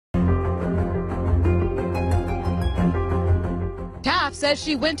Taft says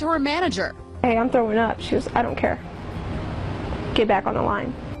she went to her manager. Hey, I'm throwing up. She goes, I don't care. Get back on the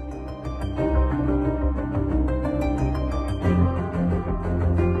line.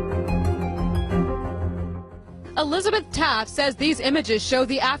 Elizabeth Taft says these images show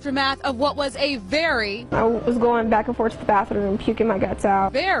the aftermath of what was a I was going back and forth to the bathroom, puking my guts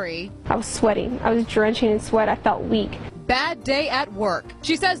out. I was sweating. I was drenching in sweat. I felt weak. Bad day at work.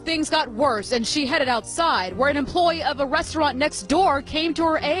 She says things got worse and she headed outside where an employee of a restaurant next door came to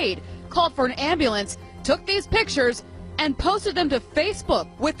her aid, called for an ambulance, took these pictures, and posted them to Facebook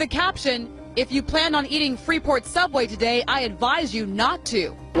with the caption, "If you plan on eating Freeport Subway today, I advise you not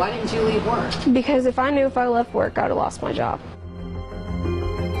to." Why didn't you leave work? Because if I knew if I left work, I would have lost my job.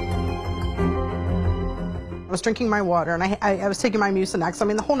 I was drinking my water and I was taking my Mucinex, I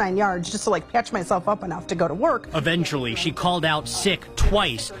mean the whole 9 yards, just to like patch myself up enough to go to work. Eventually, she called out sick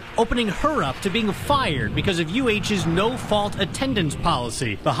twice, opening her up to being fired because of UH's no-fault attendance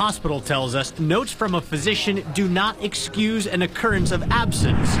policy. The hospital tells us notes from a physician do not excuse an occurrence of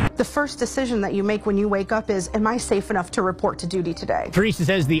absence. The first decision that you make when you wake up is, am I safe enough to report to duty today? Teresa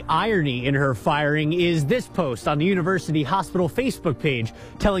says the irony in her firing is this post on the University Hospital Facebook page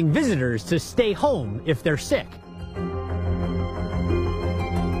telling visitors to stay home if they're sick.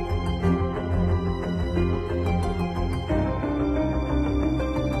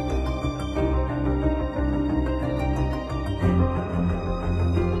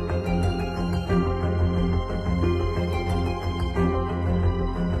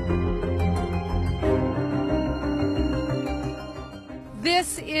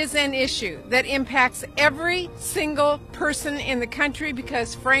 This is an issue that impacts every single person in the country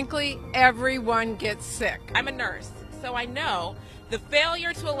because, frankly, everyone gets sick. I'm a nurse, so I know the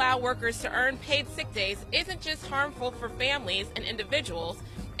failure to allow workers to earn paid sick days isn't just harmful for families and individuals,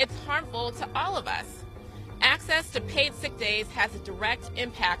 it's harmful to all of us. Access to paid sick days has a direct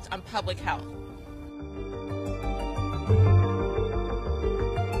impact on public health.